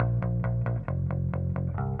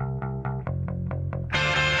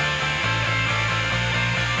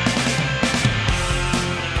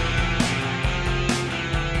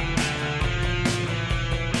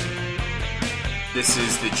This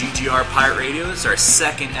is the GGR Pirate Radio. This is our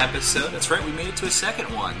second episode. That's right, we made it to a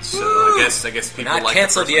second one. So I guess people not like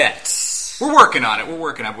canceled yet. We're working on it. We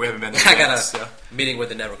haven't been there I yet. got a meeting with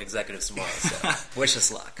the network executives tomorrow, so wish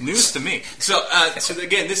us luck. News to me. So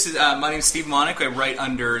again, this is my name is Steve Monick. I write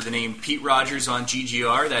under the name Pete Rogers on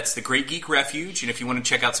GGR. That's the Great Geek Refuge. And if you want to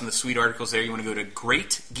check out some of the sweet articles there, you want to go to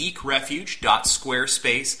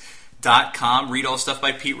greatgeekrefuge.squarespace.com. Read all the stuff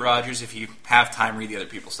by Pete Rogers. If you have time, read the other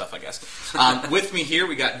people's stuff, I guess. With me here,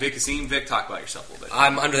 we got Vic Azim. Vic, talk about yourself a little bit.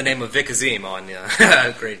 I'm under the name of Vic Azim on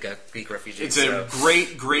Great Geek Refuge. It's a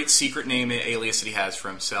great secret name, alias that he has for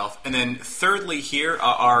himself. And then thirdly here,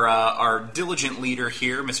 our diligent leader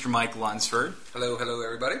here, Mr. Mike Lunsford. Hello,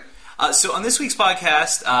 everybody. So on this week's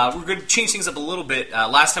podcast, we're going to change things up a little bit.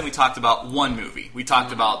 Last time we talked about one movie. We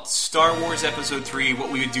talked about Star Wars Episode 3,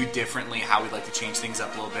 what we would do differently, how we'd like to change things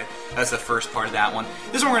up a little bit. That's the first part of that one.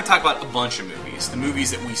 This one we're going to talk about a bunch of movies. The movies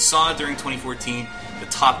that we saw during 2014, the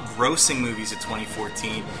top grossing movies of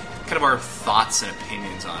 2014, kind of our thoughts and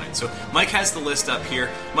opinions on it. So Mike has the list up here.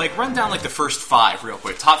 Mike, run down like the first five real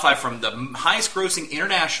quick. Top five from the highest grossing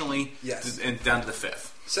internationally and down to the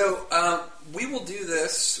fifth. So, we will do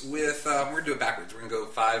this with, we're going to do it backwards. We're going to go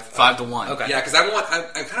 5 to 1. Okay. Yeah, because I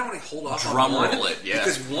kind of want to hold off on one. Drum roll it, yeah.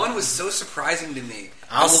 Because one was so surprising to me.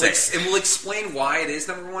 And we'll explain why it is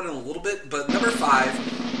number one in a little bit. But number 5,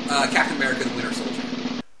 Captain America: The Winter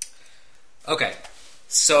Soldier. Okay,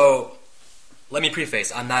 so let me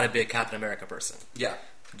preface, I'm not a big Captain America person. Yeah.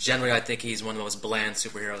 Generally, I think he's one of the most bland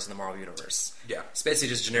superheroes in the Marvel Universe. Yeah. He's basically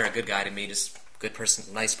just a generic good guy to me, just good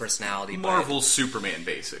person, nice personality. Marvel Superman,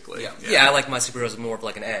 basically. Yeah, I like my superheroes more of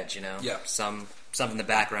like an edge, you know? Yeah. Something in the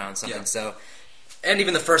background, something. Yeah. So, and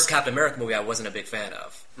even the first Captain America movie I wasn't a big fan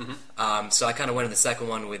of. Mm-hmm. So I kind of went in the second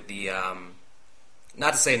one with the,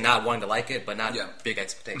 not to say not wanting to like it, but not big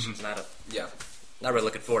expectations. Mm-hmm. Not really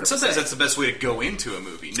looking forward to it. Sometimes that's the best way to go into a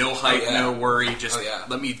movie. No hype, no worry, just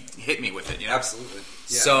hit me with it. You know? Absolutely.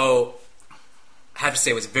 Yeah. So, I have to say,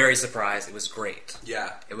 I was very surprised. It was great.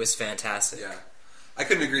 Yeah. It was fantastic. Yeah. I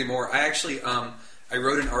couldn't agree more. I actually, I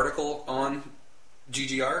wrote an article on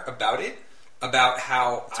GGR about it, about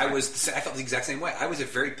how I felt the exact same way. I was a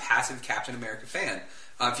very passive Captain America fan.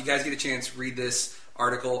 If you guys get a chance, read this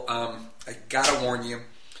article. I gotta warn you,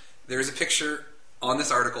 there's a picture on this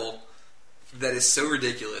article that is so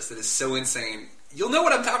ridiculous, that is so insane. You'll know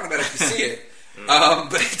what I'm talking about if you see it.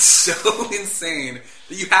 But it's so insane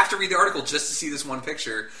that you have to read the article just to see this one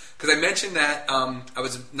picture. Because I mentioned that I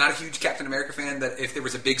was not a huge Captain America fan, that if there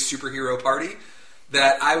was a big superhero party,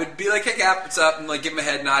 that I would be like, hey Cap, what's up? And like give him a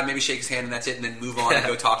head nod, maybe shake his hand, and that's it, and then move on and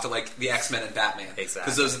go talk to like the X-Men and Batman. Exactly.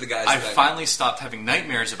 Because those are the guys I that finally stopped having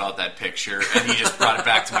nightmares about that picture, and he just brought it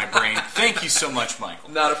back to my brain. Thank you so much,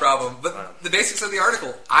 Michael. Not a problem. But the basics of the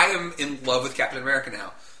article, I am in love with Captain America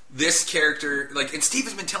now. This character, like, and Steve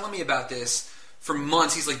has been telling me about this for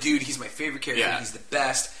months. He's like, dude, he's my favorite character. Yeah. He's the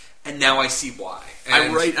best. And now I see why. And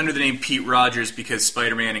I write under the name Pete Rogers because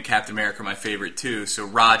Spider-Man and Captain America are my favorite too. So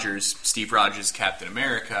Rogers, Steve Rogers, Captain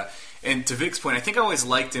America. And to Vic's point, I think I always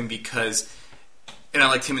liked him because, and I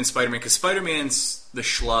liked him in Spider-Man because Spider-Man's the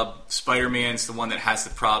schlub. Spider-Man's the one that has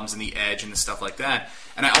the problems and the edge and the stuff like that.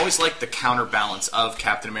 And I always liked the counterbalance of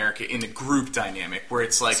Captain America in the group dynamic where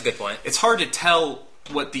it's like, that's a good point. It's hard to tell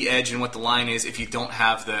what the edge and what the line is if you don't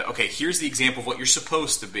have the, okay, here's the example of what you're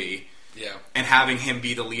supposed to be. Yeah. And having him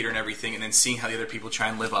be the leader and everything, and then seeing how the other people try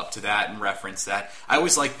and live up to that and reference that. I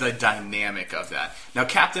always like the dynamic of that. Now,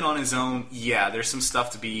 Captain on his own, there's some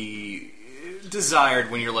stuff to be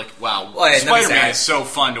desired when you're like, wow, Spider-Man is so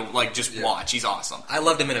fun to like just watch. He's awesome. I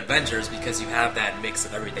loved him in Avengers because you have that mix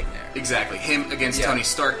of everything there. Exactly. Him against Tony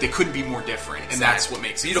Stark, they couldn't be more different, and that's what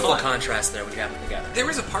makes it beautiful fun. Contrast there when you have them together. There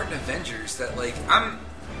was a part in Avengers that, like,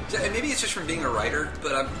 maybe it's just from being a writer,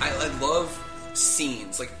 but I love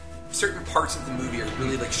scenes. Like, certain parts of the movie are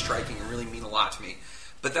really, like, striking and really mean a lot to me.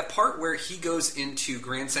 But that part where he goes into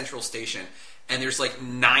Grand Central Station and there's like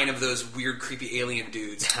 9 of those weird, creepy alien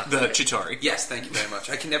dudes. The Chitauri. Yes, thank you very much.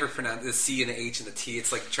 I can never pronounce the C and the H and the T.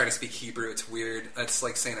 It's like trying to speak Hebrew. It's weird. It's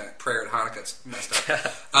like saying a prayer at Hanukkah. It's messed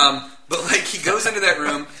up. But like he goes into that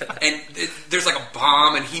room and there's like a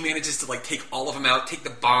bomb, and he manages to like take all of them out, take the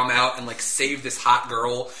bomb out, and like save this hot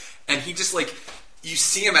girl. And he just like, you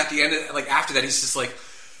see him at the end, like after that, he's just like.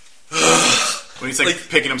 When he's like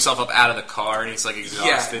picking himself up out of the car and he's like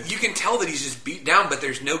exhausted. Yeah, you can tell that he's just beat down, but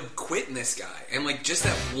there's no quit in this guy. And like just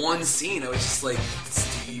that one scene, I was just like,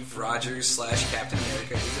 Steve Rogers / Captain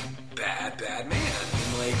America is a bad, bad man.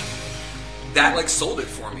 And like that like sold it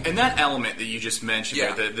for me. And that element that you just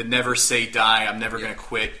mentioned there, the never say die, I'm never going to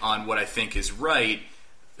quit on what I think is right,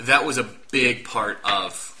 that was a big part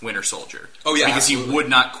of Winter Soldier. Oh yeah, because absolutely. he would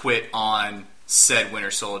not quit on said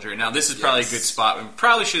Winter Soldier. Now, this is probably a good spot. We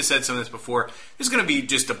probably should have said some of this before. There's going to be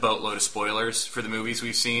just a boatload of spoilers for the movies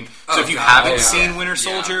we've seen. So if you haven't seen Winter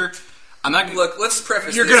Soldier, I'm not. Look, let's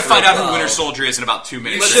preface. You're going to find out who Winter Soldier is in about 2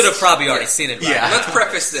 minutes. You should have probably already seen it. Yeah. Let's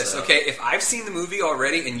preface this, okay? If I've seen the movie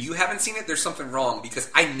already and you haven't seen it, there's something wrong because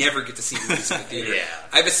I never get to see movies in the theater.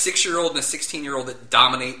 I have a 6-year-old and a 16-year-old that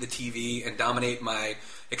dominate the TV and dominate my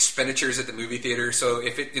expenditures at the movie theater. So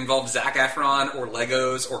if it involves Zac Efron or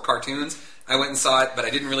Legos or cartoons, I went and saw it, but I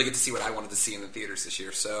didn't really get to see what I wanted to see in the theaters this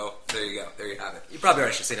year. So there you go. There you have it. You probably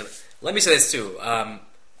already should have seen it. Let me say this too.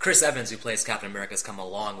 Chris Evans, who plays Captain America, has come a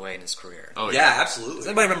long way in his career. Oh yeah, absolutely. Does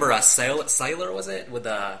anybody remember Sailor, was it? With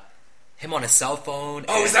him on his cell phone.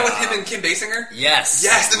 Oh, is that with him and Kim Basinger? Yes.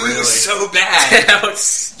 Yes, the movie was so bad.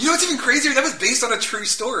 You know what's even crazier? That was based on a true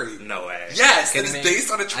story. No way. Yes, it is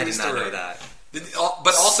based on a true story. I did not know that.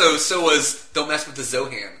 But also, so was Don't Mess with the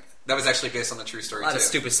Zohan. That was actually based on a true story, too. A lot of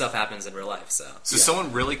stupid stuff happens in real life, so... So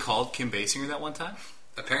someone really called Kim Basinger that one time?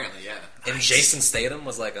 Apparently, yeah. And Jason Statham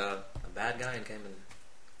was like a bad guy and came in...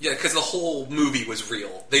 Yeah, because the whole movie was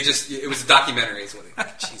real. It was a documentary, is what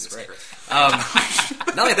Jesus Christ.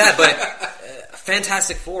 Not only that, but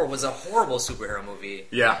Fantastic Four was a horrible superhero movie.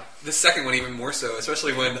 Yeah. The second one even more so,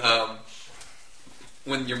 especially when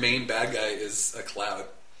your main bad guy is a cloud.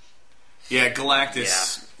 Yeah,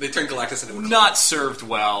 Galactus. Yeah. They turned Galactus into a cloud. Not served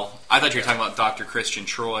well. I thought you were talking about Dr. Christian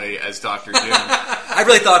Troy as Dr. Doom. I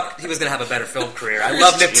really thought he was going to have a better film career. I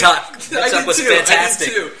love Nip Tuck. Nip Tuck was fantastic.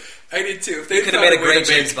 I did too. If they could have made a great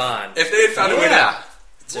James Bond. If they had found a way to...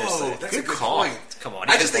 Seriously. Whoa, that's good a good call. point. Come on.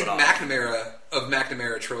 I just think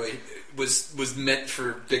McNamara Troy was meant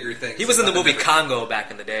for bigger things. He was in the movie Congo back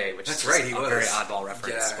in the day, which is right, he a was. very oddball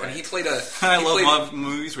reference. Yeah, and he played a... I love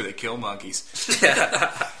movies where they kill monkeys.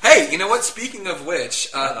 Hey, you know what? Speaking of which,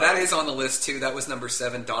 that is on the list too. That was number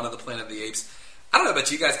 7, Dawn of the Planet of the Apes. I don't know about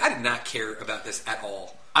you guys. I did not care about this at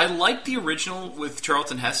all. I like the original with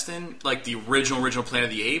Charlton Heston, like the original Planet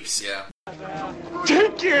of the Apes. Yeah.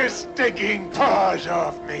 Take your stinking paws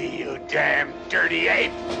off me, you damn dirty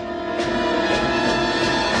ape!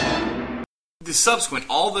 The subsequent,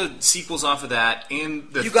 all the sequels off of that, and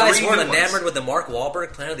the You guys 3 weren't new ones. enamored with the Mark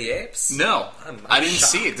Wahlberg Planet of the Apes? No. I'm I didn't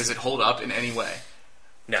shocked. see it. Does it hold up in any way?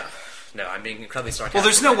 No, I'm being incredibly sarcastic. Well,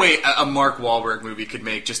 there's no way a Mark Wahlberg movie could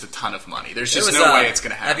make just a ton of money. There's just It was, no way it's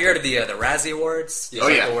going to happen. Have you heard of the Razzie Awards? Yeah. Oh,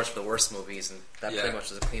 yeah. The awards for the worst movies, and that pretty much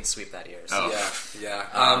was a clean sweep that year. So. Oh.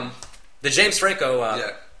 Yeah. The James Franco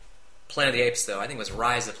Planet of the Apes, though, I think was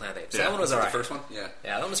Rise of the Planet of the Apes. Yeah. That one was The alright. first one? Yeah.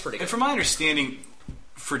 Yeah, that one was pretty good. And from my understanding,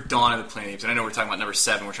 for Dawn of the Planet of the Apes, and I know we're talking about number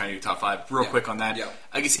 7, we're trying to do top 5. Real quick on that. Yeah.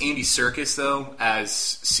 I guess Andy Serkis, though, as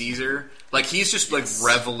Caesar, like, he's just, like,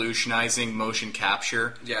 revolutionizing motion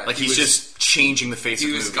capture. Yeah, Like, he he's was- just changing the face of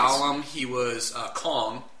He movies. was Gollum. He was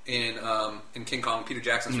Kong in King Kong, Peter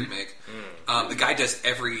Jackson's remake. The guy does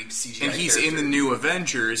every CGI And he's character. in the new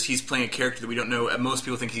Avengers. He's playing a character that we don't know. Most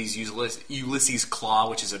people think he's Ulysses Claw,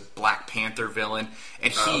 which is a Black Panther villain.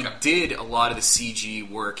 And he did a lot of the CG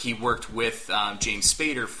work. He worked with James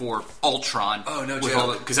Spader for Ultron. Oh, no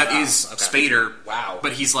joke. Because that is Spader. Wow.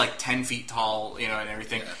 But he's like 10 feet tall, you know, and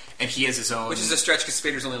everything. Yeah. And he has his own... Which is a stretch because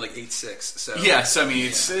Spader's only like 8'6". So Yes, I mean,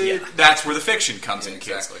 it's that's where the fiction comes in,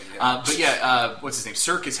 kids. exactly, yeah. But what's his name?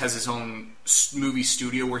 Circus has his own movie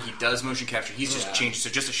studio where he does motion capture. He's just changed.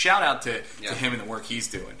 So just a shout out to him and the work he's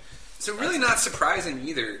doing. So really not surprising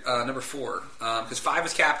either. Number 4, because 5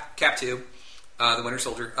 was Cap 2, the Winter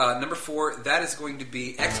Soldier. Number 4, that is going to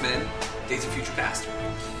be X-Men: Days of Future Past.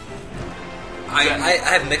 I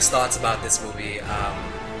have mixed thoughts about this movie.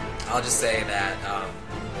 I'll just say that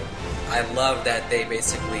I love that they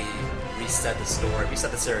basically reset the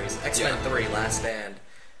series. X-Men 3, Last Stand.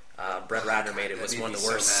 Brett Ratner made it. Was made one of me the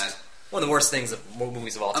so worst. mad. One of the worst things of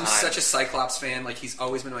movies of all time. I'm such a Cyclops fan. Like, he's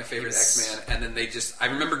always been my favorite X-Man. And then I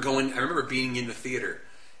remember being in the theater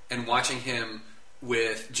and watching him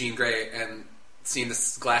with Jean Grey and seeing the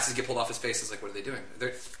glasses get pulled off his face. I was like, what are they doing?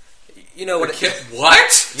 You know what?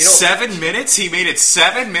 What? You know, 7 minutes? He made it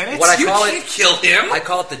 7 minutes? What I You call can't it, kill him. I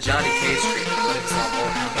call it the Johnny Cage treatment. But it's not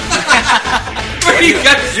more. you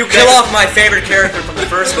You kill off my favorite character from the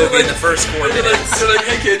first movie in the first 4 You're minutes. like,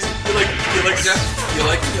 hey kids, you like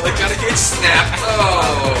Johnny Cage? Snap!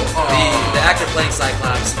 The actor playing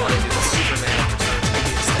Cyclops wanted to do the Superman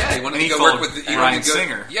returns. Yeah, he wanted And to he go work followed with Ryan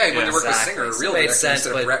Singer. Yeah, he wanted to work Exactly. with Singer, a real Made director, sense,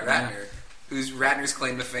 instead of but- Brett Ratner, whose Ratner's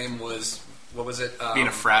claim to fame was, what was it? Being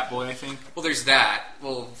a frat boy, I think. Well, there's that.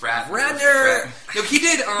 Well, Ratner- No, he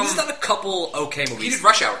did. He's done a couple okay movies. He did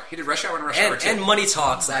Rush Hour. He did Rush Hour and Rush Hour 2. and Money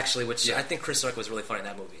Talks, actually, which I think Chris Rock was really funny in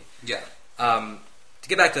that movie. Yeah. To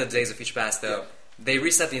get back to the Days of Future Past, though, Yeah. they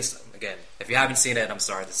reset the... Again, if you haven't seen it, I'm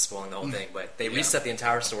sorry, this is spoiling the whole thing, but they reset the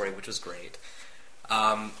entire story, which was great.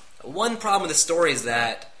 One problem with the story is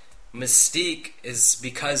that Mystique is,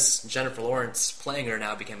 because Jennifer Lawrence playing her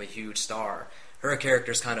now became a huge star, her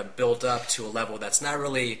character's kind of built up to a level that's not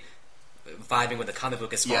really vibing with the comic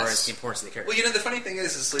book as far as the importance of the character. Well, the funny thing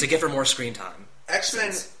is like, to give her more screen time.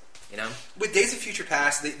 X-Men, with Days of Future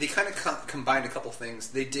Past, they kind of combined a couple things.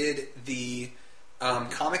 They did the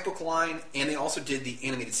comic book line, and they also did the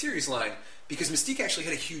animated series line, because Mystique actually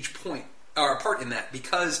had a huge part in that,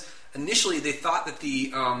 because initially they thought that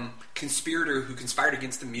the conspirator who conspired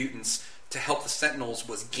against the mutants to help the Sentinels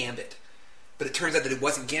was Gambit. But it turns out that it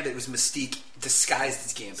wasn't Gambit, it was Mystique disguised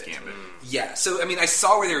as Gambit. Yeah, so, I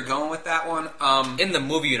saw where they were going with that one. In the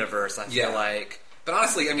movie universe, I feel like... But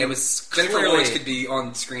honestly, it was Jennifer Lawrence could be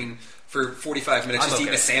on screen for 45 minutes just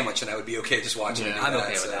eating a sandwich, and I would be okay just watching it. I'm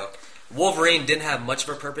okay with that. Wolverine didn't have much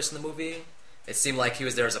of a purpose in the movie. It seemed like he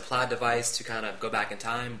was there as a plot device to kind of go back in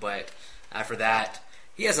time, but after that...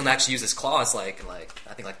 He hasn't actually used his claws I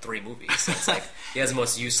think 3 movies. So it's like he has the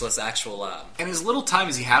most useless actual. And as little time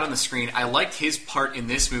as he had on the screen, I liked his part in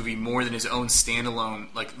this movie more than his own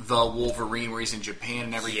standalone, like the Wolverine, where he's in Japan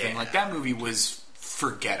and everything. Yeah. Like that movie was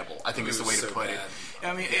forgettable. I think is the way to put it.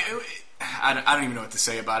 I don't even know what to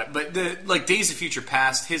say about it. But Days of Future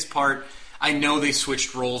Past, his part. I know they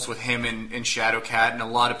switched roles with him and Shadowcat, and a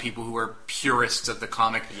lot of people who are purists of the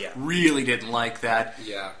comic really didn't like that.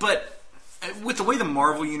 Yeah, but. With the way the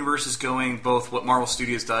Marvel Universe is going, both what Marvel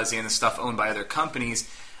Studios does and the stuff owned by other companies,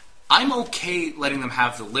 I'm okay letting them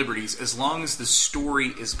have the liberties as long as the story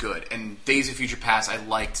is good. And Days of Future Past, I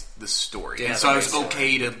liked the story. And so I was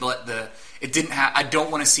okay to let I don't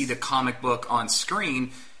want to see the comic book on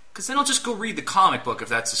screen, because then I'll just go read the comic book if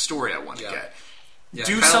that's the story I want to get. Yeah,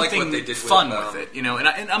 do something like fun with it,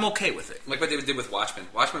 and I'm okay with it. Like what they did with Watchmen.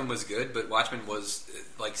 Watchmen was good, but Watchmen was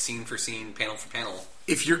like scene for scene, panel for panel.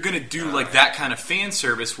 If you're going to do that kind of fan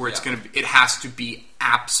service where it has to be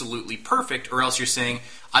absolutely perfect, or else you're saying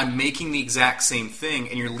I'm making the exact same thing,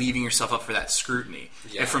 and you're leaving yourself up for that scrutiny.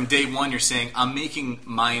 Yeah. If from day one you're saying I'm making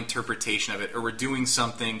my interpretation of it, or we're doing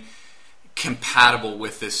something compatible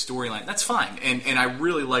with this storyline, that's fine. And I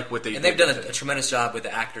really like what they did. And they've done a tremendous job with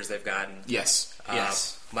the actors they've gotten. Yes.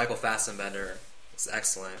 Yes. Michael Fassbender is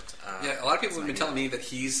excellent. A lot of people have been telling me that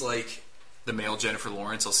he's like the male Jennifer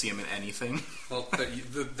Lawrence. I'll see him in anything. Well,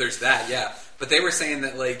 there's that, yeah. But they were saying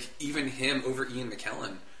that like even him over Ian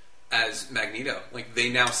McKellen as Magneto, like they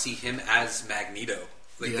now see him as Magneto.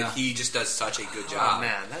 Like that he just does such a good job. Oh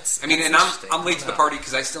man, that's I'm late to the party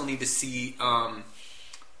because I still need to see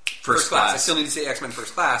First Class. I still need to see X-Men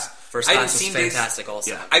First Class. First Class was fantastic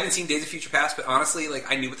also. I haven't seen Days of Future Past, but honestly,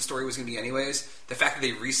 like I knew what the story was going to be anyways. The fact that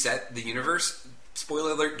they reset the universe,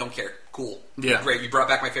 spoiler alert, don't care. Cool. Yeah. Great. You brought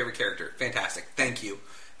back my favorite character. Fantastic. Thank you.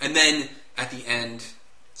 And then at the end,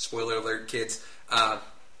 spoiler alert, kids,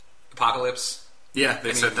 Apocalypse. Yeah,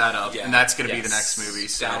 they set that up. Yeah. And that's going to be the next movie.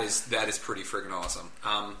 So. That is pretty friggin' awesome.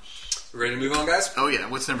 Ready to move on, guys? Oh yeah.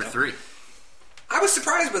 What's number 3? I was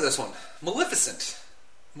surprised by this one. Maleficent.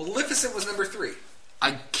 Maleficent was number 3.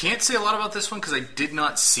 I can't say a lot about this one because I did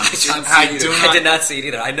not see it. I did not see it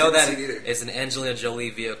either. I know that it's an Angelina Jolie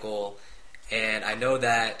vehicle, and I know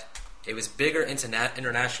that it was bigger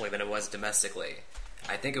internationally than it was domestically.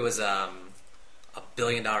 I think it was a $1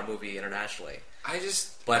 billion movie internationally. I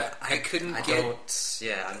couldn't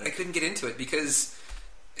get into it because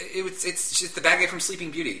it's just the bad guy from Sleeping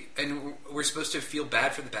Beauty, and we're supposed to feel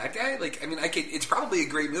bad for the bad guy. Like, it's probably a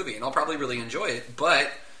great movie, and I'll probably really enjoy it,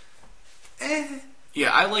 but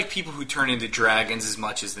Yeah, I like people who turn into dragons as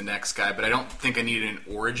much as the next guy, but I don't think I needed an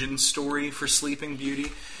origin story for Sleeping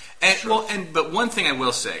Beauty. And but one thing I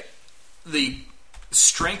will say, the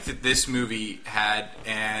strength that this movie had,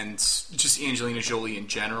 and just Angelina Jolie in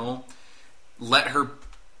general, let her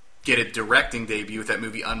get a directing debut with that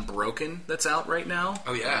movie Unbroken that's out right now.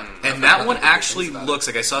 Oh yeah. And that one actually looks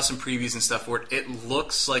like, I saw some previews and stuff for it, it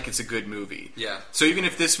looks like it's a good movie. Yeah. So even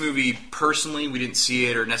if this movie, personally, we didn't see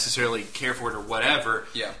it or necessarily care for it or whatever,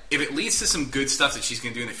 if it leads to some good stuff that she's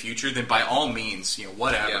going to do in the future, then by all means,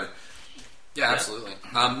 whatever. Yeah, absolutely.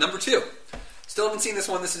 Number 2. Still haven't seen this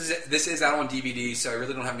one. This is out on DVD, so I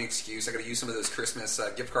really don't have any excuse. I got to use some of those Christmas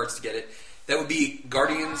gift cards to get it. That would be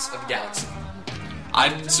Guardians of the Galaxy.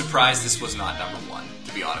 I'm surprised this was not number 1,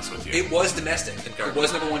 to be honest with you. It was domestic. It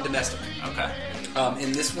was number 1 domestic. Okay.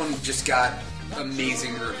 And this one just got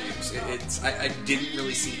amazing reviews. I didn't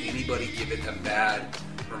really see anybody give it a bad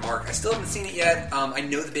remark. I still haven't seen it yet. I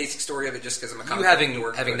know the basic story of it just because I'm a comic book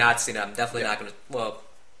dork. Having not seen it, I'm definitely not going to... Well,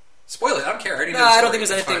 Spoil it. I don't care. I already know No, the I story. don't think there's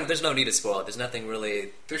It's anything. fine. There's no need to spoil it. There's nothing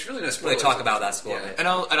really There's really no spoilers. talk about that spoil Yeah. it. And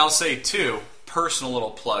I'll say too, personal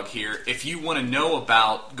little plug here. If you want to know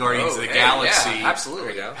about Guardians of the Galaxy, Yeah,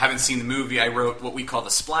 absolutely. There you go. haven't seen the movie, I wrote what we call the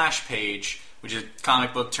splash page, which is a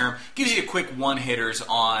comic book term. Gives you a quick one-hitters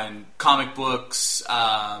on comic books,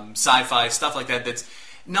 sci-fi, stuff like that. That's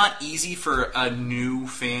not easy for a new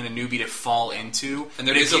fan, a newbie, to fall into. And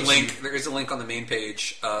there But it is a gives link. you- There is a link on the main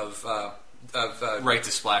page of right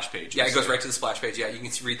to splash page. Yeah, it goes right to the splash page. Yeah, you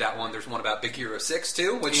can read that one. There's one about Big Hero 6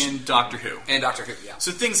 too, which And Doctor Who. and Doctor Who. Yeah.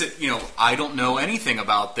 So things that, I don't know anything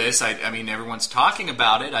about this. I mean, everyone's talking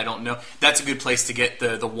about it. I don't know. That's a good place to get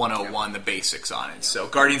the 101, the basics on it. So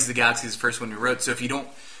Guardians of the Galaxy is the first one we wrote. So if you don't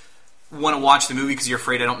want to watch the movie because you're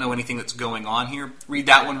afraid I don't know anything that's going on here, read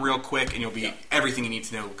that one real quick and you'll be everything you need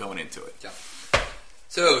to know going into it. Yeah.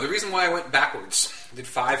 So the reason why I went backwards, did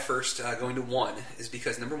 5 first, going to 1, is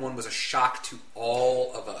because number 1 was a shock to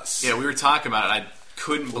all of us. Yeah, we were talking about it. I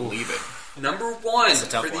couldn't believe it. Number 1 a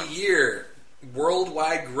for tough the one. year,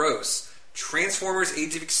 worldwide gross, Transformers: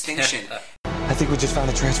 Age of Extinction. I think we just found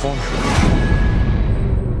a transformer.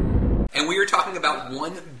 And we were talking about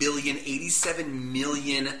 $1,087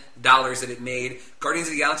 million that it made. Guardians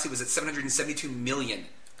of the Galaxy was at $772 million.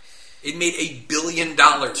 It made $1 billion.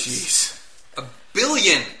 Jeez. $1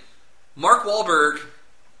 billion. Mark Wahlberg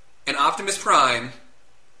and Optimus Prime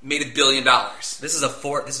made $1 billion. This is a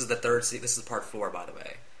fourth. This is the third. This is part 4, by the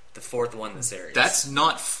way. The fourth one in the series. That's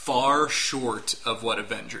not far short of what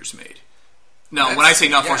Avengers made. No, That's- when I say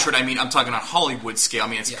not far yeah. short, I mean I'm talking on Hollywood scale. I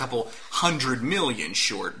mean it's Yeah. a couple $100 million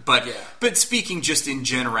short. But Yeah. but speaking just in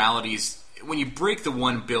generalities, when you break the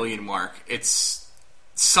 1 billion mark, it's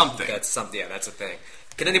something. That's something. Yeah, that's a thing.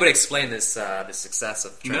 Can anybody explain this this success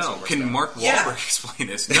of No, Transformers? can though? Mark Wahlberg Yeah. explain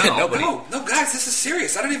this? No, Nobody. No, guys, this is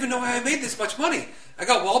serious. I don't even know how I made this much money. I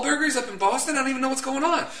got Wahlburgers up in Boston. I don't even know what's going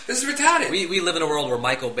on. This is retarded. We live in a world where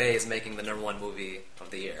Michael Bay is making the #1 movie of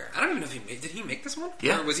the year. I don't even know if did he make this one?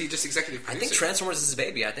 Yeah. Or was he just executive I producer? think Transformers is his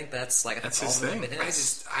baby. I think that's like That's all his of them thing. it I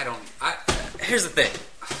is. Here's Here's the thing.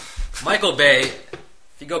 Michael Bay, if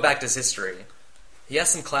you go back to his history, he has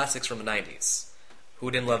some classics from the 90s. Who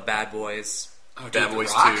didn't love Bad Boys? Bad Boys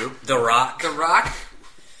The Rock? 2. The Rock. The Rock?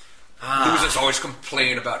 Losers always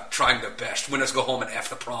complain about trying their best. Winners go home and F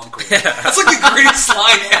the prom queen. That's like the greatest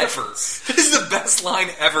line ever. This is the best line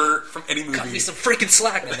ever from any movie. Cut me some freaking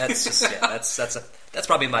slack. And that's just that's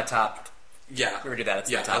probably my top. Yeah. We already did that. It's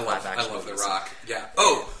yeah, my top I love, five action I love The movies. Rock. Yeah.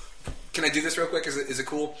 Oh, can I do this real quick? Is it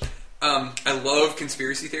cool? I love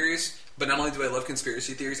conspiracy theories, but not only do I love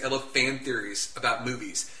conspiracy theories, I love fan theories about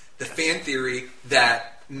movies. The fan theory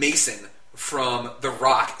that Mason from The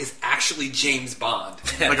Rock is actually James Bond.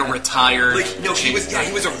 Like a retired. No, he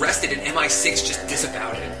was arrested and MI6 just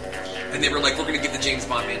disavowed it. And they were like, we're going to give the James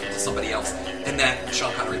Bond mantle to somebody else. And that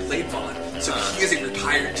Sean Connery played Bond. So he is a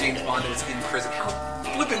retired James Bond that is in prison. How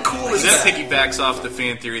flipping cool is That that? piggybacks off the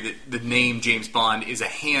fan theory that the name James Bond is a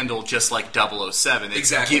handle just like 007. It's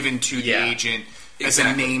Exactly. given to the Yeah. agent as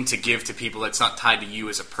Exactly. a name to give to people that's not tied to you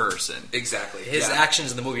as a person. Exactly. His yeah.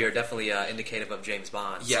 actions in the movie are definitely indicative of James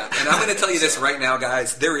Bond. Yeah, and I'm going to tell you this right now,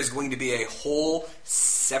 guys. There is going to be a whole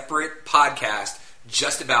separate podcast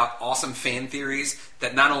just about awesome fan theories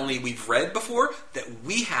that not only we've read before, that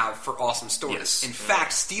we have for awesome stories. Yes. In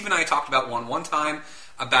fact, Steve and I talked about one time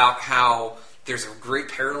about how there's a great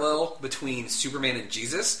parallel between Superman and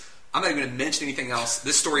Jesus. I'm not even going to mention anything else.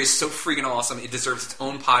 This story is so freaking awesome. It deserves its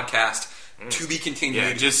own podcast to be continued.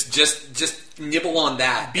 Yeah, just nibble on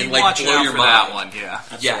that Be and like watching blow out your for mind. that one, yeah.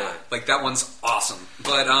 Yeah, like that one's awesome.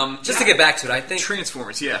 But Just to get back to it, I think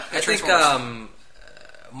Transformers, yeah. I think Transformers.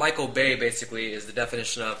 Michael Bay basically is the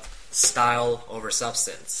definition of style over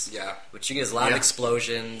substance. Yeah. Which you get a lot of Yeah.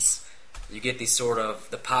 explosions. You get these sort of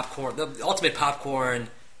the ultimate popcorn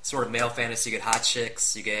sort of male fantasy. You get hot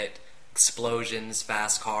chicks. You get explosions,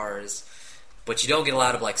 fast cars, but you don't get a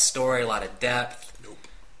lot of like story, a lot of depth. Nope.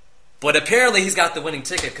 But apparently he's got the winning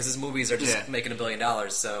ticket because his movies are just Yeah. making $1 billion.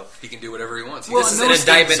 So He can do whatever he wants. Well, this is and an those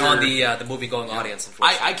indictment things on are- the movie going audience.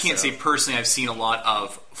 Unfortunately, I can't so. say personally I've seen a lot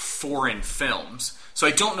of foreign films, so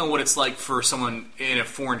I don't know what it's like for someone in a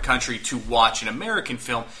foreign country to watch an American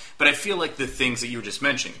film, but I feel like the things that you were just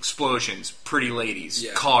mentioning, explosions, pretty ladies,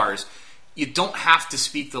 Yeah. cars, you don't have to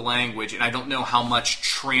speak the language, and I don't know how much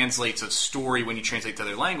translates of story when you translate to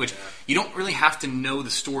other language. You don't really have to know the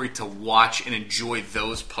story to watch and enjoy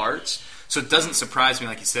those parts, so it doesn't surprise me,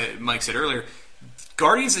 like you said, Mike said earlier,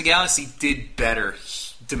 Guardians of the Galaxy did better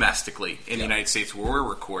domestically in the United States where we're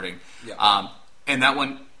recording. Yeah. And that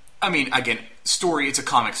one, I mean, again, story, it's a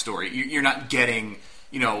comic story. You're not getting,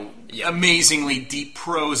 amazingly deep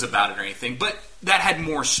prose about it or anything, but that had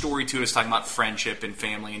more story to it. It was talking about friendship and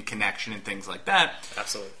family and connection and things like that.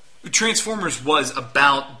 Absolutely. Transformers was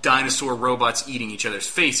about dinosaur robots eating each other's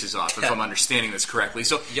faces off, if I'm understanding this correctly.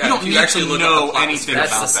 So Yeah, you don't if you need actually to look know up the plot anything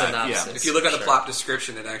That's about the that. synopsis. Yeah. If you look at the Sure. plot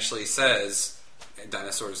description, it actually says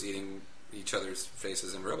dinosaurs eating each other's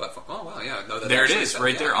faces in robot form. Oh, wow, yeah. No, that There it actually is, says-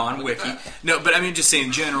 right yeah, there on look at Wiki. that. No, but I mean, just saying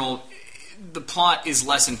in general, the plot is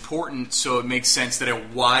less important, so it makes sense that a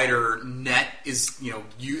wider net is,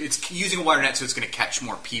 it's using a wider net, so it's going to catch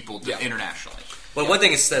more people Yeah. internationally. Well, one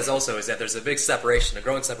thing it says also is that there's a big separation, a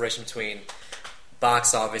growing separation between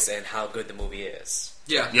box office and how good the movie is.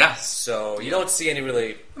 Yeah. Yeah. So you don't see any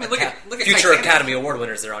really I mean, look at future Titanic. Academy Award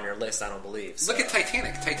winners that are on your list. I don't believe. So. Look at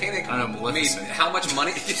Titanic. Titanic I know, made Maleficent. how much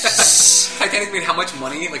money? Titanic made how much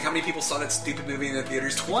money? Like, how many people saw that stupid movie in the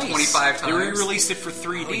theaters? Twice. 25 times. They re-released it for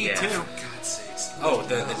 3D, Oh, yeah. too. God's sakes. Oh,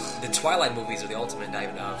 the Twilight movies are the ultimate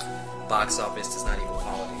indictment of box office does not equal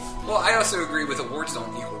quality. Well, I also agree with awards don't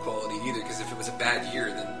equal quality either, because if it was a bad year,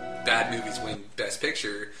 then bad movies win Best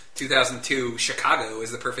Picture. 2002 Chicago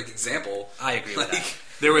is the perfect example. I agree with that.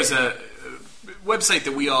 There was a website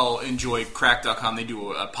that we all enjoy, Crack.com. They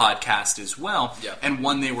do a podcast as well. Yeah. And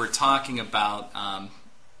one they were talking about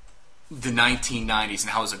the 1990s and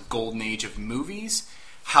how it was a golden age of movies.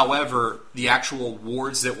 However, the actual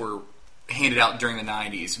awards that were handed out during the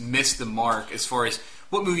 90s missed the mark as far as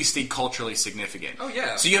what movies stayed culturally significant. Oh,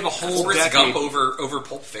 yeah. So you have a whole Forrest decade. Gump over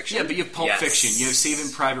Pulp Fiction. Yeah, but you have Pulp Yes. Fiction, you have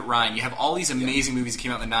Saving Private Ryan, you have all these amazing movies that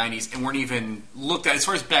came out in the 90s and weren't even looked at as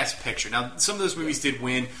far as Best Picture. Now, some of those movies did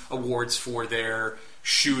win awards for their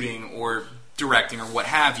shooting or directing or what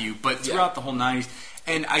have you, but throughout the whole 90s,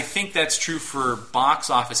 and I think that's true for box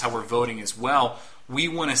office, how we're voting as well. We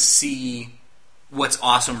want to see what's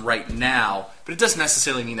awesome right now, but it doesn't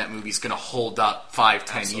necessarily mean that movie's going to hold up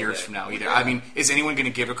 5-10 years from now either. Yeah. I mean, is anyone going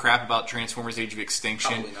to give a crap about Transformers Age of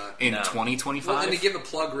Extinction Probably not. in No. 2025? Well, let me give a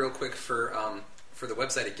plug real quick for the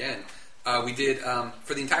website again. We did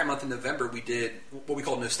for the entire month of November. We did what we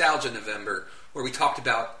called Nostalgia November, where we talked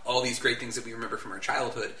about all these great things that we remember from our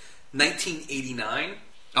childhood. 1989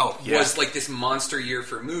 was like this monster year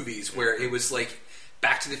for movies, where it was like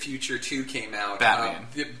Back to the Future 2 came out, Batman.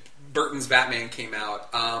 Burton's Batman came out,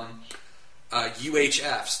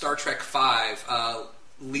 UHF, Star Trek 5,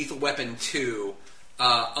 Lethal Weapon 2,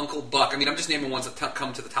 Uncle Buck. I mean, I'm just naming ones that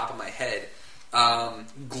come to the top of my head.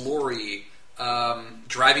 Glory,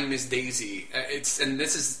 Driving Miss Daisy. This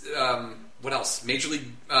is what else? Major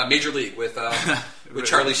League with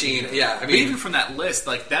Charlie Sheen. Yeah, I But mean, even from that list,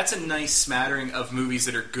 like that's a nice smattering of movies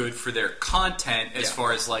that are good for their content, as Yeah.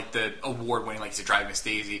 far as like the award winning, like you said, Driving Miss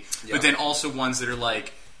Daisy. Yeah. But then also ones that are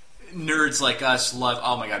like nerds like us love.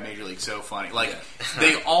 Oh my god, Major League so funny! Like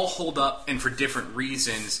they all hold up, and for different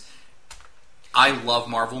reasons. I love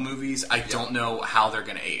Marvel movies. I don't know how they're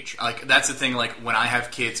going to age. Like that's the thing. Like when I have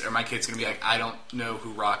kids, or my kids going to be like, I don't know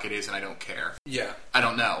who Rocket is, and I don't care. yeah, I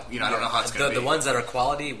don't know. I don't know how it's going to be. The ones that are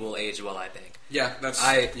quality will age well, I think. yeah. That's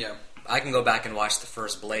I yeah. I can go back and watch the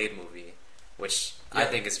first Blade movie, which I Yeah.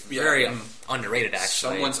 think is Yeah. very underrated. Actually,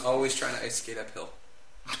 Someone's always trying to ice skate uphill.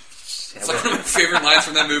 Yeah, It's like one of my favorite lines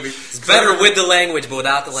from that movie. it's better with the language, but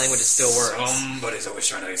without the language, it still works. Somebody's always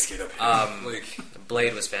trying to ice skate uphill.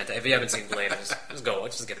 Blade was fantastic. If you haven't seen Blade, just go.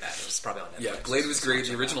 Just get that. It's probably on Netflix. Yeah, Blade was great.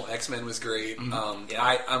 The original X-Men was great.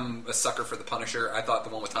 Yeah. I'm a sucker for The Punisher. I thought the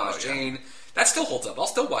one with Thomas yeah. Jane, that still holds up. I'll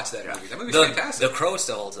still watch that movie. That movie's The fantastic. Crow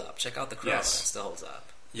still holds up. Check out The Crow. Yes. It still holds up.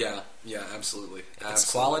 Yeah, absolutely. It's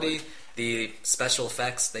quality. The special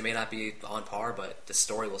effects, they may not be on par, but the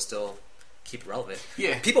story will still keep it relevant.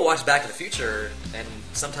 Yeah. People watch Back to the Future, and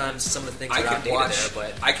sometimes some of the things I are could outdated watch.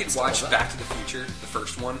 there, but I could it still watch holds up. Back to the Future, the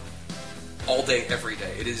first one, all day, every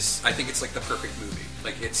day. It is. I think it's like the perfect movie.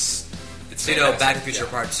 Like it's. So, you know, Back to the fantastic. Future Yeah.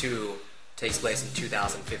 Part 2 takes place in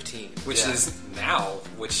 2015. which is now,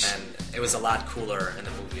 which. And it was a lot cooler in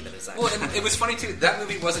the movie than it's actually. Well, and it was funny too. That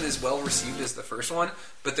movie wasn't as well received as the first one,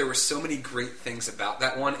 but there were so many great things about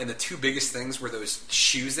that one. And the two biggest things were those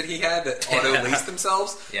shoes that he had that auto laced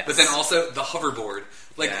themselves, Yes. but then also the hoverboard.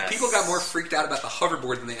 Like Yes. people got more freaked out about the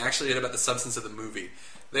hoverboard than they actually did about the substance of the movie.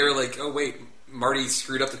 They were like, "Oh wait, Marty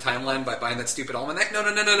screwed up the timeline by buying that stupid almanac." No!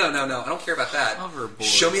 I don't care about that. Hoverboard.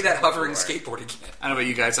 Show me that hovering skateboard again. I don't know about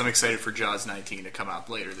you guys. I'm excited for Jaws 19 to come out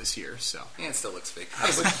later this year. So Yeah, it still looks fake. I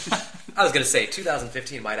was going to say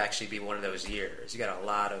 2015 might actually be one of those years. You got a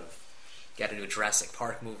lot of. You got a new Jurassic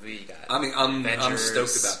Park movie. You got. I mean, I'm Avengers.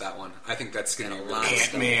 stoked about that one. I think that's going to be And a really lot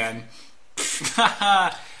good. of Ant-Man.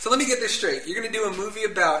 So let me get this straight. You're going to do a movie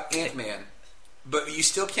about Ant-Man, but you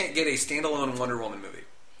still can't get a standalone Wonder Woman movie.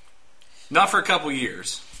 Not for a couple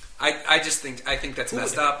years. I think that's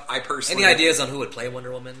messed up. I personally Any ideas on who would play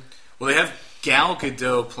Wonder Woman? Well, they have Gal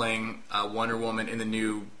Gadot playing Wonder Woman in the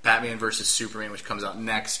new Batman vs Superman, which comes out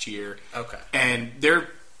next year. Okay. And they're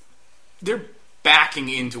backing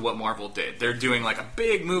into what Marvel did. They're doing like a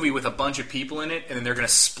big movie with a bunch of people in it, and then they're going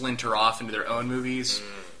to splinter off into their own movies.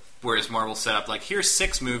 Whereas Marvel set up like, here's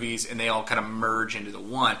 6 movies, and they all kind of merge into the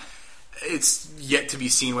one. It's yet to be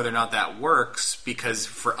seen whether or not that works, because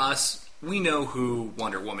for us, we know who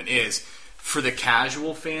Wonder Woman is. For the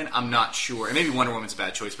casual fan, I'm not sure. And maybe Wonder Woman's a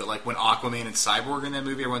bad choice, but like when Aquaman and Cyborg are in that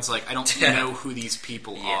movie, everyone's like, I don't know who these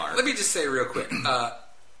people are. Let me just say real quick.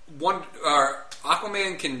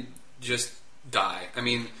 Aquaman can just die. I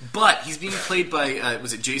mean... But he's being played by,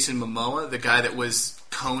 was it Jason Momoa? The guy that was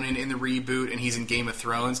Conan in the reboot, and he's in Game of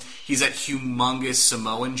Thrones. He's that humongous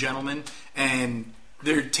Samoan gentleman. And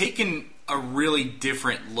they're taking a really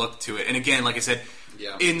different look to it. And again, like I said...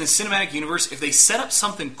 Yeah. In the cinematic universe, if they set up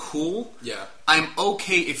something cool, I'm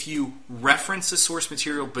okay if you reference the source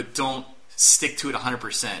material but don't stick to it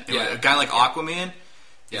 100%. Yeah. A guy like Aquaman,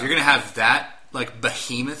 if you're going to have that like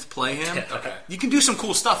behemoth play him, you can do some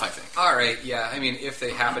cool stuff, I think. All right, yeah. I mean, if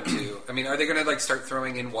they happen to, I mean, are they going to like start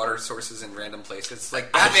throwing in water sources in random places?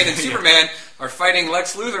 Like Batman and Superman are fighting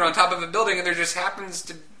Lex Luthor on top of a building, and there just happens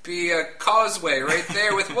to be a causeway right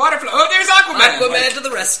there with water flow. Oh, there's Aquaman! Aquaman to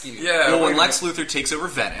the rescue. Yeah. Well, when Lex Luthor takes over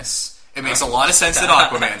Venice, it makes a lot of sense that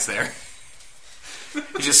Aquaman's there.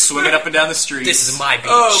 He's just swimming up and down the street. This is my beach.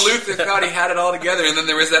 Oh, Luthor thought he had it all together, and then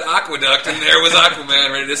there was that aqueduct, and there was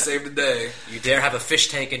Aquaman ready to save the day. You dare have a fish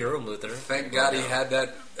tank in your room, Luthor. Thank God he had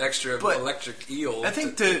that extra electric eel. I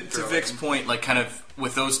think to Vic's point, like kind of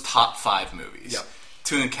with those top 5 movies,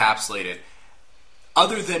 to encapsulate it,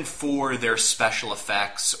 other than for their special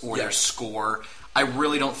effects or their score, I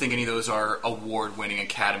really don't think any of those are award-winning,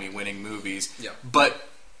 Academy-winning movies. Yeah. But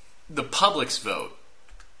the public's vote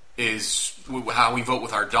is how we vote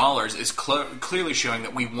with our dollars is clearly showing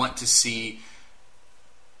that we want to see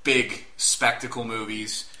big spectacle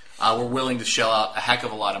movies. We're willing to shell out a heck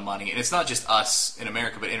of a lot of money, and it's not just us in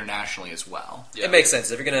America, but internationally as well. Yeah. It makes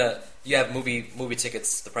sense. If you're you have movie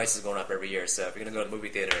tickets, the price is going up every year. So if you're gonna go to the movie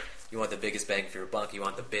theater, you want the biggest bang for your buck. You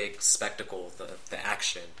want the big spectacle, the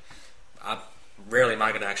action. Rarely am I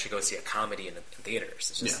going to actually go see a comedy in theaters.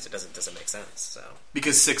 It's just it doesn't make sense. So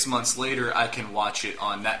because 6 months later, I can watch it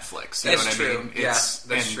on Netflix. You know what I mean?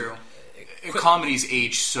 That's true. Comedies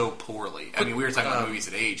age so poorly. I mean, we were talking about movies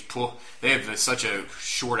that age. They have such a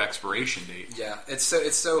short expiration date. Yeah, it's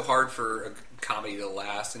so hard for a comedy to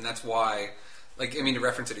last, and that's why. Like, I mean, to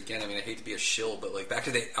reference it again, I mean, I hate to be a shill, but like back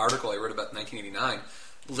to the article I wrote about 1989,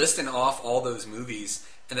 listing off all those movies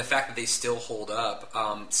and the fact that they still hold up.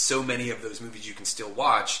 So many of those movies you can still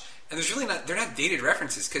watch, and they're not dated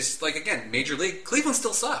references because, like, again, Major League, Cleveland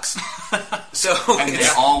still sucks. So and they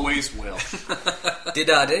always will. Did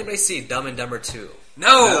anybody see Dumb and Dumber 2?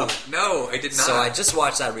 No, I did not. So I just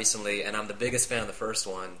watched that recently, and I'm the biggest fan of the first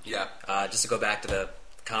one. Yeah. Just to go back to the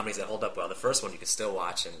comedies that hold up well, the first one you can still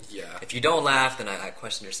watch, and if you don't laugh, then I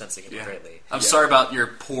question your sense of humor greatly. I'm sorry about your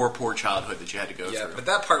poor childhood that you had to go through. Yeah, but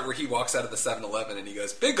that part where he walks out of the 7-Eleven and he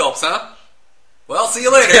goes, "Big gulps, huh? Well, see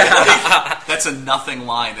you later." That's a nothing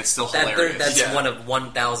line. That's still hilarious. That's one of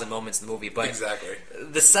 1,000 moments in the movie. But exactly.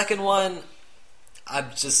 The second one,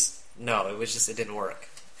 it didn't work,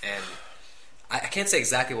 and I can't say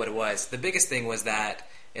exactly what it was. The biggest thing was that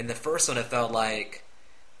in the first one, it felt like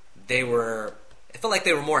they were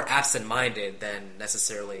more absent-minded than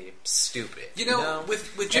necessarily stupid. You know?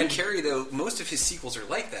 With Jim Carrey, though, most of his sequels are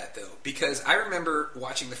like that, though. Because I remember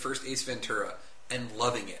watching the first Ace Ventura and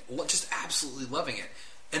loving it. Just absolutely loving it.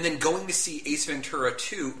 And then going to see Ace Ventura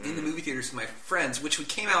 2 in the movie theaters with my friends, which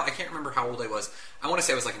came out, I can't remember how old I was. I want to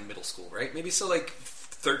say I was like in middle school, right? Maybe so like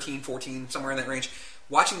 13, 14, somewhere in that range.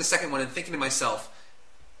 Watching the second one and thinking to myself,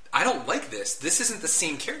 I don't like this. This isn't the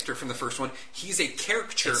same character from the first one. He's a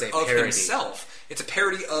caricature of himself. It's a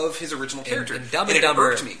parody of his original character. And Dumb and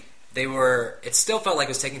Dumber, it irked me. It still felt like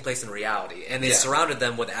it was taking place in reality, and they surrounded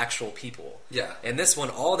them with actual people. Yeah. In this one,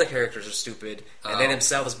 all the characters are stupid, and they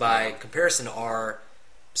themselves, by comparison, are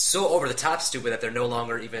so over the top stupid that they're no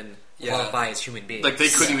longer even qualify as human beings. Like they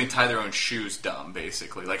couldn't even tie their own shoes dumb,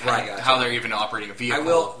 basically. Like how they're even operating a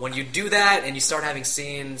vehicle. When you do that and you start having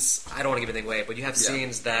scenes, I don't want to give anything away, but you have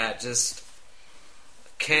scenes that just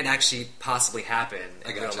can't actually possially happen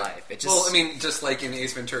in real life. Well, I mean, just like in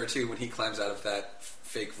Ace Ventura 2 when he climbs out of that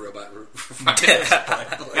fake robot roof.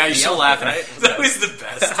 Yeah, you're still laughing. Right? That was the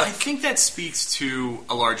best. I think that speaks to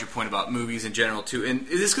a larger point about movies in general, too. And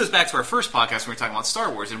this goes back to our first podcast when we were talking about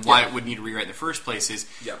Star Wars and why it would need a rewrite in the first place is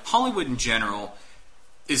Hollywood in general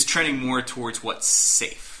is trending more towards what's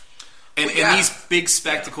safe. And these big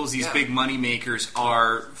spectacles, these big money makers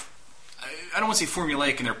are... I don't want to say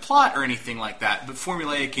formulaic in their plot or anything like that, but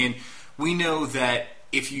formulaic in, we know that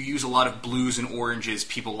if you use a lot of blues and oranges,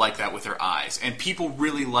 people like that with their eyes. And people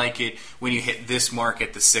really like it when you hit this mark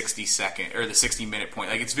at the 60-second or the 60-minute point.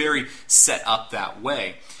 Like, it's very set up that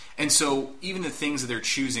way. And so even the things that they're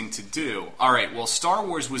choosing to do, all right, well, Star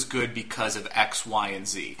Wars was good because of X, Y, and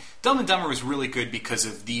Z. Dumb and Dumber was really good because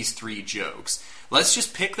of these 3 jokes. Let's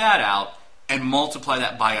just pick that out and multiply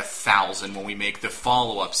that by 1,000 when we make the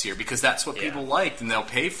follow-ups here, because that's what people liked, and they'll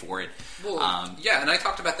pay for it. Well, yeah, and I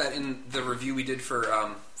talked about that in the review we did for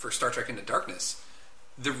Star Trek Into Darkness.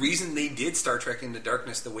 The reason they did Star Trek Into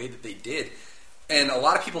Darkness the way that they did, and a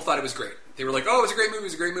lot of people thought it was great. They were like, oh, it was a great movie, it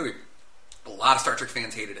was a great movie. A lot of Star Trek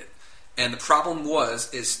fans hated it. And the problem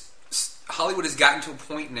is Hollywood has gotten to a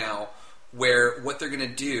point now where what they're going to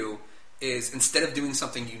do is, instead of doing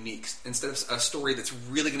something unique, instead of a story that's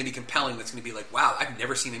really going to be compelling, that's going to be like, wow, I've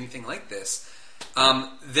never seen anything like this,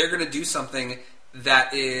 they're going to do something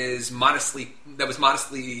that was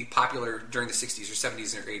modestly popular during the 60s or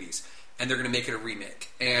 70s or 80s, and they're going to make it a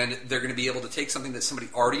remake. And they're going to be able to take something that somebody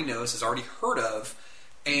already knows, has already heard of,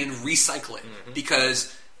 and recycle it. Mm-hmm.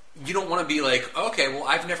 Because you don't want to be like, okay, well,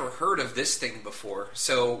 I've never heard of this thing before,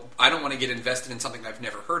 so I don't want to get invested in something I've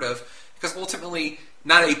never heard of, because ultimately,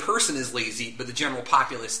 not a person is lazy, but the general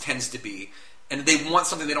populace tends to be, and they want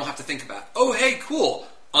something they don't have to think about. Oh, hey, cool.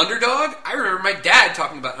 Underdog? I remember my dad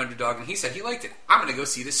talking about Underdog, and he said he liked it. I'm going to go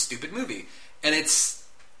see this stupid movie. And it's,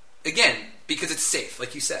 again, because it's safe,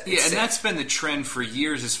 like you said. Yeah, and that's been the trend for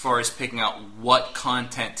years as far as picking out what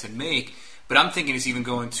content to make. But I'm thinking it's even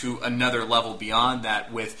going to another level beyond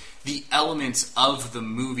that with the elements of the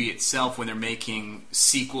movie itself when they're making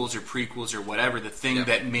sequels or prequels or whatever, the thing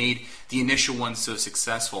that made the initial one so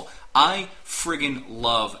successful. I friggin'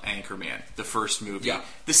 love Anchorman, the first movie. Yeah.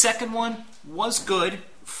 The second one was good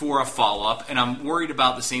for a follow-up, and I'm worried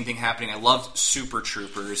about the same thing happening. I loved Super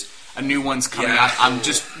Troopers. A new one's coming out. I'm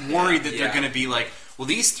just worried that they're going to be like, well,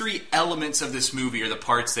 these 3 elements of this movie are the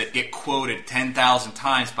parts that get quoted 10,000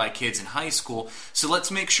 times by kids in high school, so let's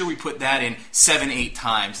make sure we put that in 7-8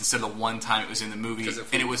 times instead of the one time it was in the movie.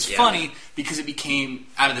 And it was funny because it became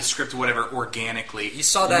out of the script or whatever organically. You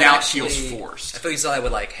saw that now actually, it feels forced. I feel you saw that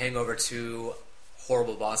with like Hangover 2,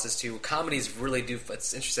 Horrible Bosses 2. Comedies really do,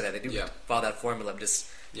 it's interesting that they do follow that formula of just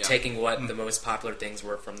taking what the most popular things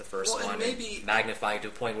were from the first one and magnifying to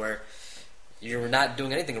a point where you're not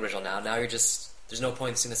doing anything original now. Now you're just... There's no point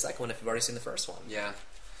in seeing the second one if you've already seen the first one. Yeah.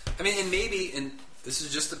 I mean, and maybe, and this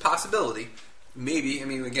is just a possibility, maybe, I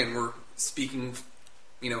mean, again, we're speaking,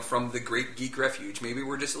 from the Great Geek Refuge. Maybe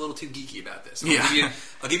we're just a little too geeky about this.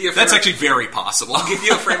 I'll give you a That's actually very possible. I'll give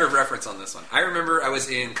you a frame of reference on this one. I remember I was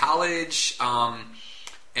in college,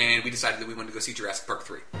 and we decided that we wanted to go see Jurassic Park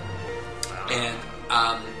 3. And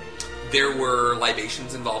there were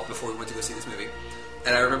libations involved before we went to go see this movie.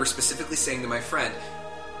 And I remember specifically saying to my friend,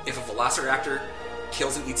 if a velociraptor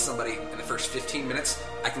kills and eats somebody in the first 15 minutes,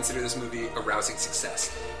 I consider this movie a rousing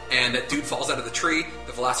success. And that dude falls out of the tree,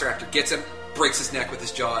 the velociraptor gets him, breaks his neck with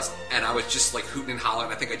his jaws, and I was just like hooting and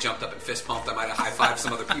hollering. I think I jumped up and fist pumped. I might have high-fived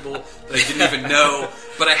some other people that I didn't even know.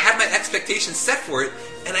 But I had my expectations set for it,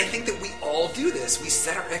 and I think that we all do this. We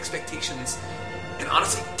set our expectations, and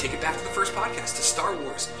honestly, take it back to the first podcast, to Star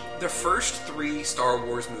Wars. The first 3 Star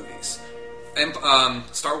Wars movies,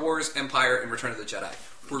 Star Wars, Empire, and Return of the Jedi,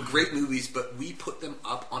 were great movies, but we put them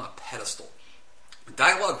up on a pedestal.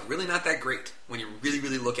 Dialogue really not that great when you really,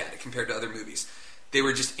 really look at it compared to other movies. They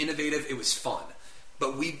were just innovative. It was fun.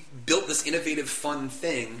 But we built this innovative, fun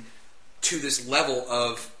thing to this level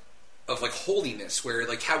of like holiness, where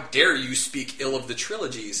like, how dare you speak ill of the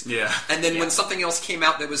trilogies? Yeah. And then when something else came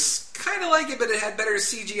out that was kind of like it, but it had better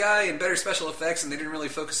CGI and better special effects, and they didn't really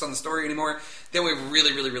focus on the story anymore, then we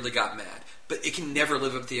really, really, really got mad. But it can never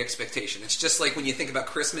live up to the expectation. It's just like when you think about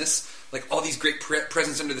Christmas, like all these great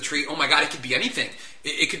presents under the tree. Oh my God, it could be anything.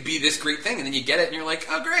 It could be this great thing, and then you get it, and you're like,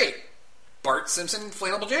 oh great, Bart Simpson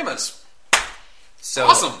flannel pajamas. So,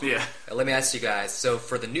 awesome. Yeah. Let me ask you guys. So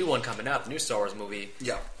for the new one coming out, the new Star Wars movie,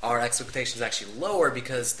 our expectations actually lower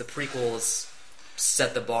because the prequels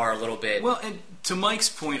set the bar a little bit. Well, and to Mike's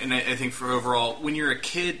point, and I think for overall, when you're a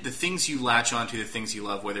kid, the things you latch onto, the things you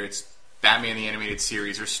love, whether it's Batman the Animated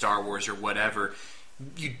Series or Star Wars or whatever,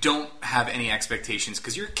 you don't have any expectations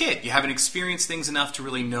because you're a kid. You haven't experienced things enough to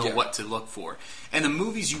really know what to look for. And the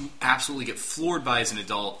movies you absolutely get floored by as an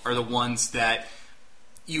adult are the ones that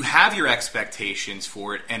you have your expectations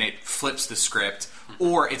for it and it flips the script,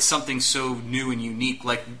 or it's something so new and unique.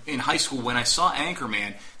 Like in high school when I saw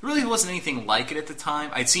Anchorman, there really wasn't anything like it at the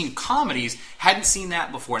time. I'd seen comedies, hadn't seen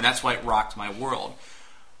that before, and that's why it rocked my world.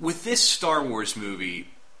 With this Star Wars movie,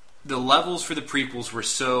 the levels for the prequels were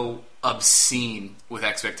so obscene with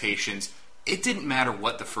expectations, it didn't matter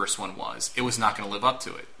what the first one was. It was not going to live up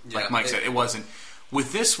to it. Like Mike said, it wasn't.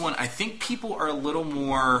 With this one, I think people are a little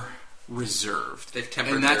more reserved. They've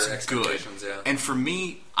tempered and that's their expectations, good. And for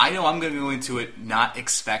me, I know I'm going to go into it not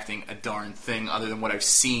expecting a darn thing other than what I've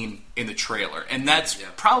seen in the trailer. And that's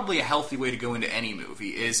probably a healthy way to go into any movie,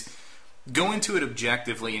 is go into it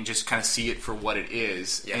objectively and just kind of see it for what it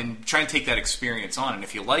is and try and take that experience on. And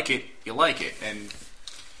if you like it, you like it. And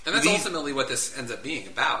that's ultimately what this ends up being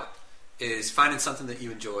about, is finding something that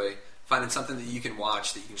you enjoy, finding something that you can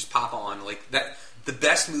watch, that you can just pop on. Like that, the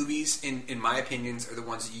best movies, in my opinions, are the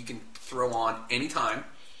ones that you can throw on anytime,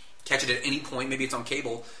 catch it at any point. Maybe it's on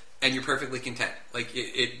cable, and you're perfectly content. Like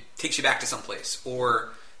it takes you back to someplace.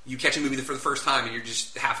 Or you catch a movie for the first time, and you're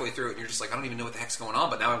just halfway through it, and you're just like, I don't even know what the heck's going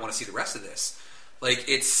on, but now I want to see the rest of this. Like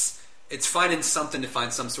it's finding something to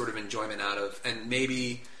find some sort of enjoyment out of, and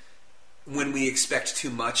maybe when we expect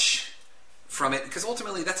too much from it, because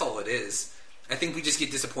ultimately that's all it is. I think we just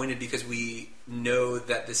get disappointed because we know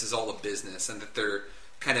that this is all a business and that they're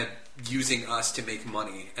kind of using us to make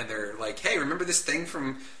money. And they're like, hey, remember this thing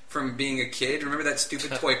from being a kid? Remember that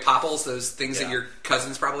stupid toy Popples, those things that your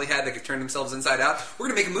cousins probably had that could turn themselves inside out? We're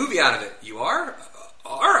going to make a movie out of it. You are?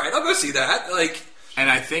 All right, I'll go see that. And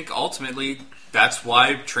I think ultimately that's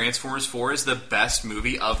why Transformers 4 is the best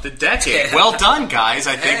movie of the decade. Yeah. Well done, guys.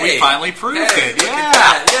 I think we finally proved it.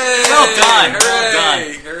 Yeah. Well done.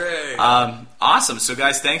 Hooray. Well done. Awesome. So,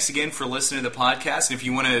 guys, thanks again for listening to the podcast. And if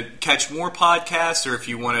you want to catch more podcasts or if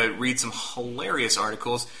you want to read some hilarious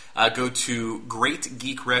articles, go to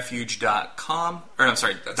greatgeekrefuge.com. Or, I'm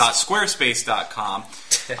sorry, .squarespace.com.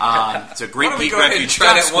 So,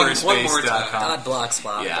 greatgeekrefuge.squarespace.com.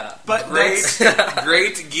 .blogspot. Yeah. But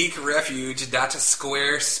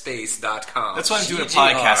greatgeekrefuge.squarespace.com. That's why I'm doing a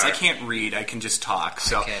podcast. I can't read. I can just talk.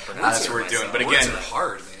 So, that's what we're doing. But again, words are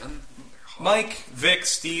hard, man. Mike, Vic,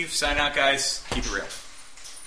 Steve, sign out, guys. Keep it real.